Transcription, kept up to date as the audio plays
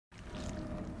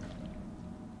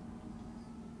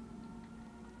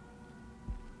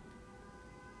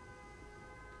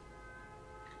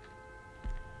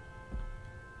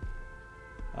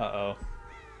Uh-oh.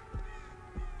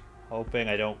 Hoping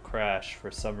I don't crash. For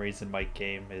some reason my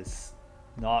game is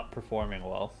not performing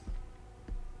well.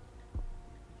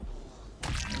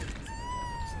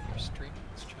 Your stream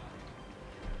is choppy.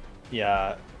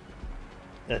 Yeah,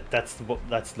 that's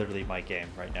literally my game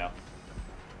right now.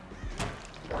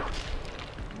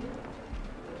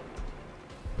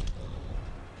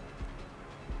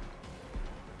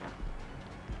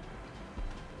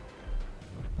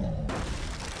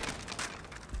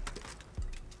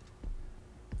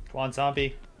 Come on,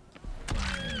 zombie.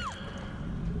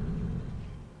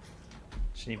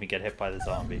 Shouldn't even get hit by the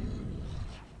zombie.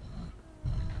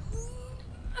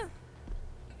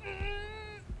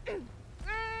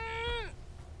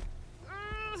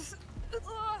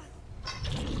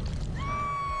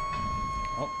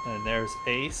 Oh, and there's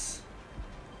Ace.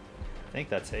 I think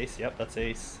that's Ace. Yep, that's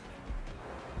Ace.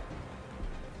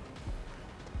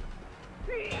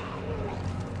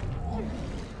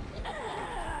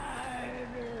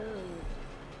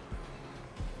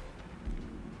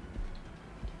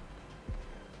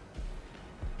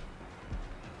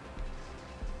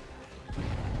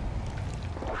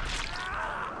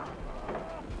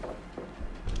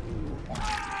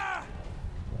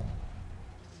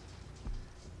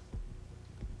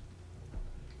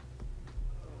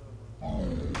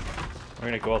 We're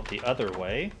gonna go out the other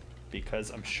way because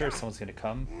I'm sure someone's gonna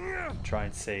come try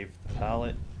and save the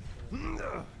pallet.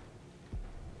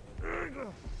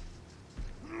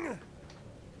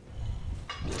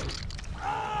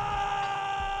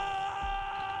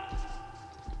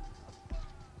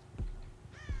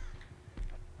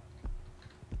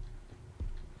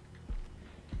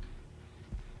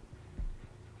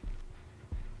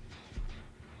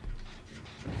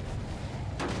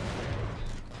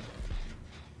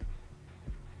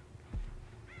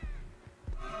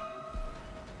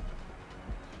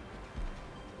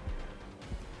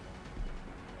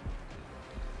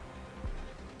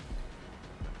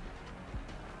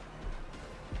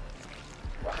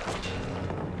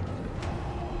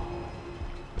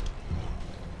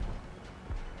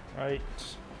 Right.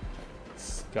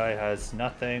 This guy has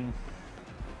nothing.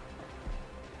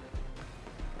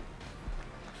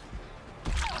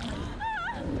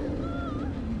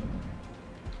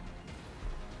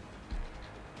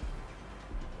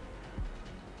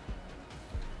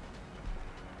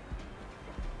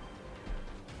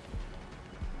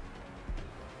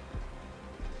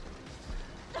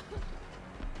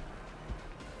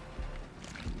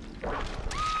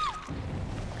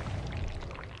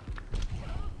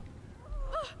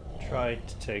 Tried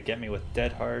to get me with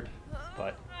Dead Hard,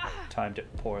 but timed it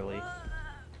poorly.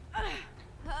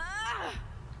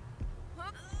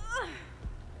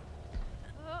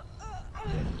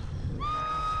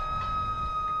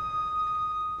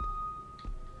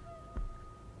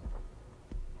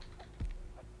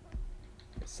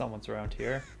 Someone's around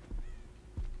here.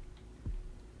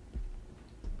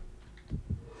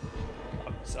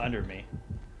 Oh, it's under me.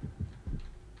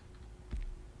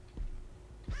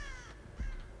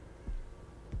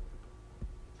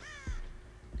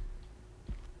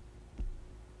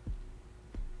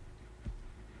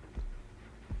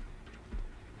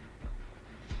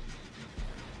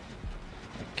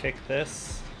 Kick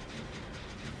this.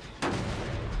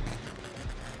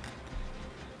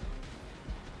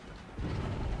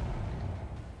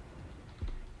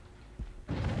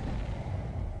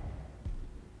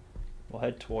 We'll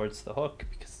head towards the hook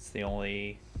because it's the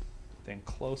only thing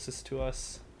closest to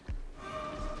us.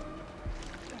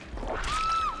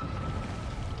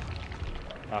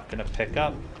 Not gonna pick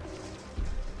up.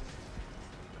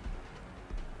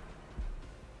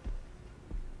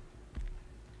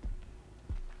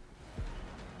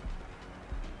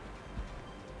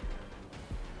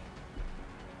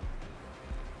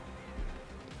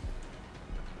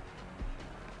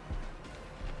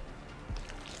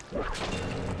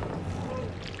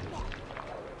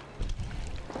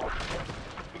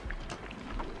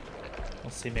 We'll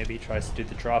see, maybe he tries to do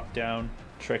the drop down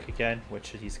trick again, which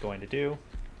he's going to do.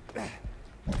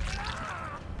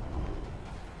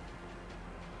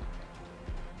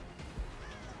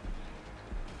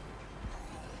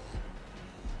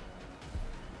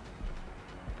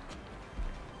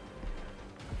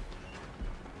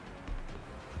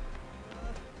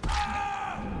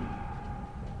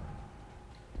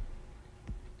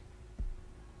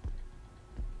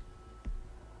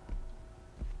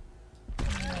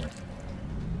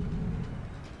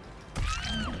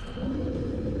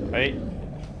 Right?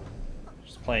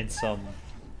 Just playing some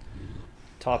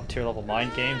top tier level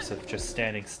mind games of just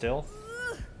standing still.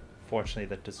 Fortunately,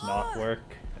 that does not work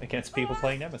against people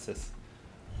playing Nemesis.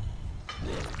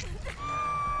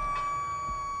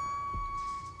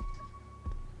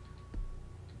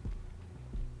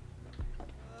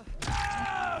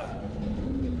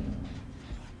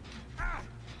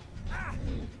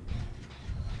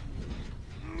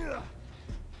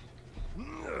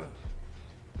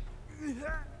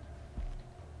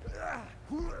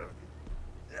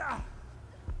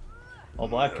 Well,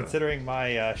 Black, considering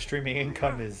my streaming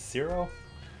income is 0,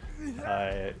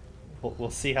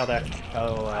 we'll see how that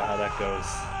goes.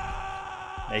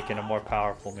 Making a more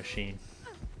powerful machine.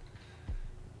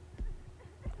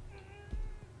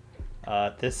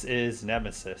 This is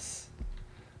Nemesis.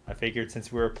 I figured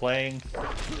since we were playing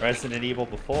Resident Evil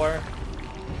before,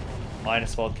 might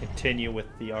as well continue with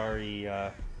the RE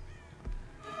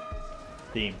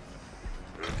theme.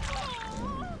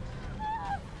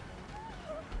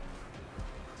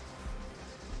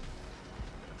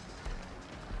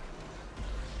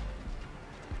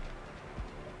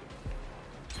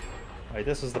 Alright,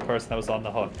 this was the person that was on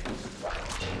the hook.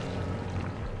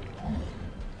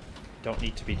 Don't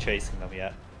need to be chasing them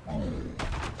yet.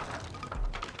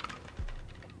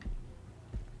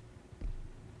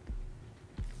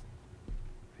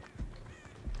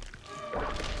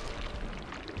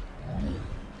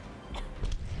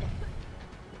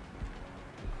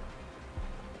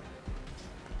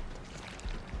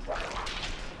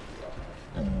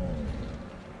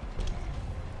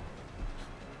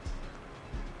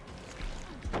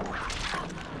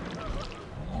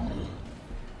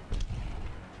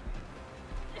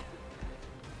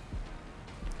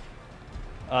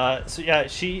 So yeah,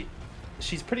 she's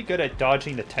pretty good at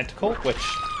dodging the tentacle, which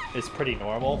is pretty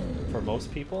normal for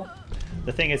most people.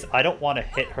 The thing is, I don't want to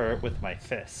hit her with my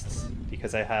fists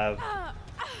because I have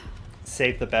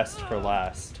saved the best for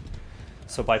last.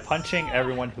 So by punching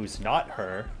everyone who's not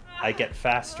her, I get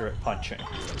faster at punching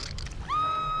as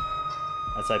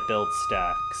I build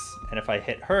stacks. And if I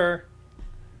hit her,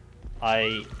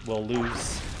 I will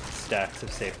lose stacks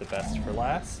of save the best for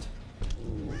last.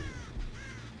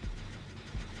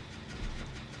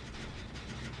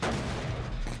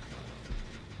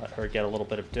 Let her get a little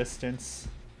bit of distance.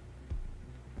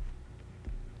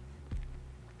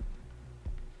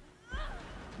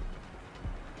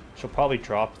 She'll probably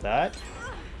drop that,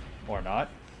 or not.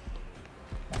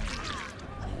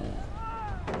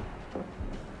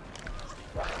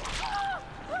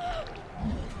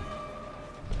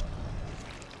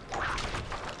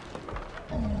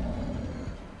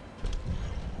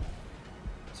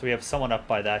 So we have someone up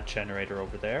by that generator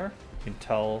over there. You can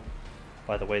tell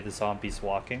by the way the zombie's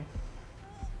walking.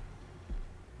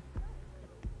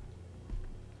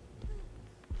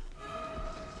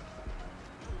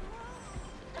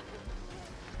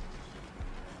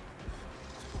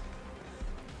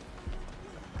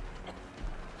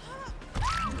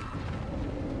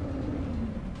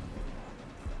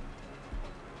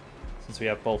 Since we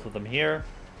have both of them here,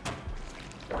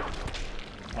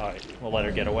 alright, we'll let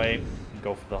her get away and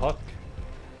go for the hook.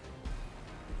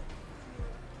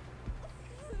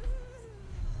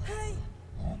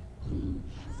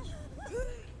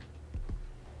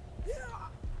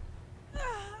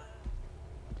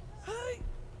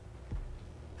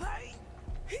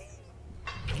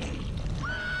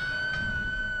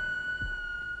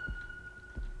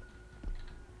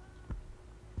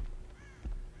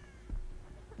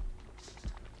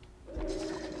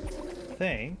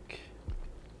 Think.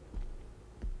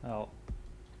 Oh.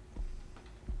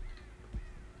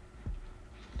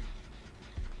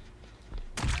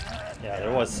 Yeah,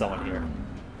 there was someone here.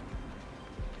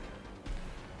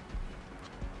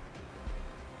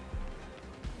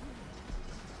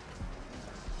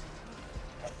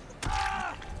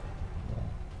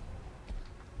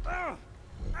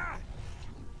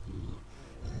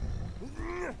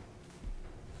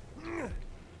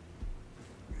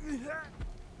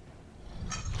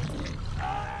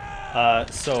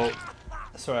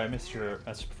 Sorry, I missed your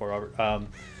message before, Robert.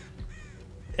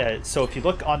 So if you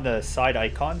look on the side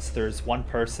icons, there's one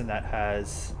person that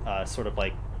has sort of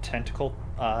like tentacle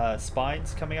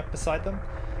spines coming up beside them.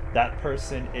 That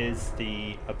person is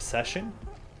the obsession,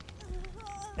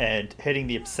 and hitting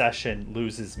the obsession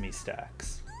loses me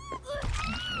stacks.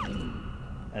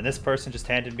 And this person just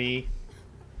handed me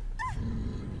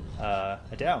a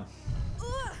down.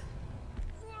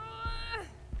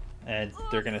 And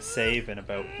they're gonna save in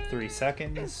about 3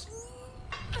 seconds.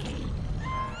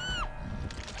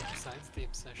 Besides the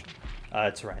obsession?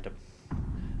 It's random.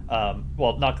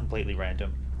 Well, not completely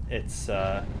random. It's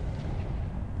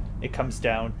it comes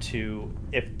down to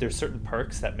if there's certain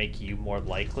perks that make you more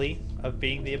likely of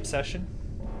being the obsession,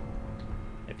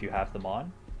 if you have them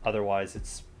on. Otherwise,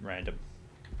 it's random.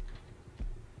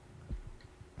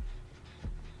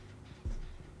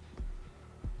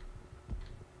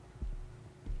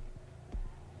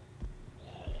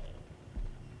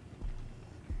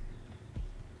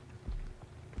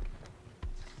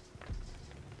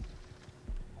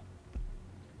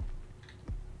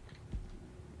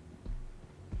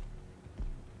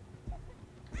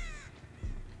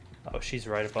 she's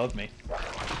right above me.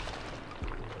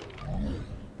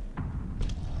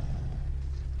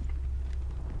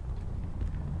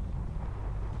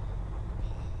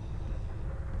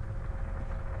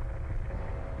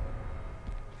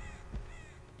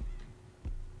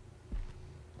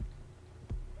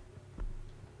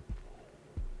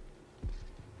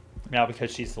 Now,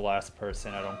 because she's the last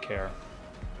person, I don't care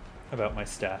about my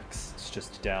stacks. It's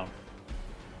just down.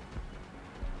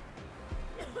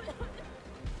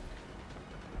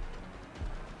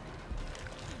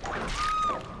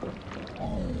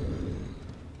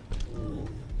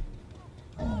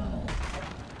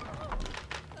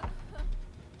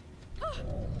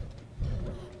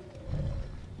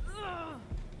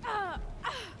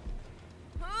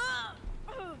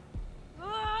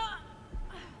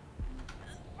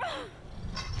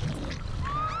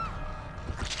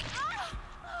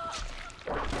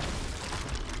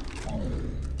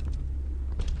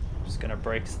 Gonna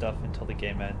break stuff until the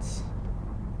game ends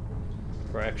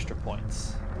for extra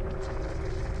points.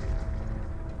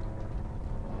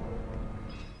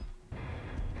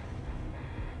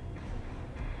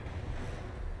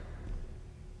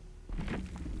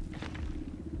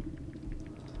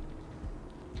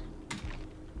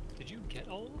 Did you get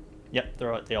all of them?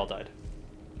 Yep, they all died.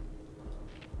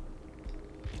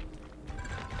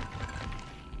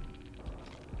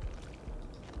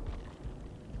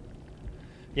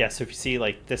 Yeah, so if you see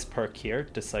like this perk here,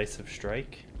 Decisive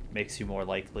Strike, makes you more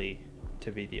likely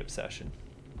to be the Obsession.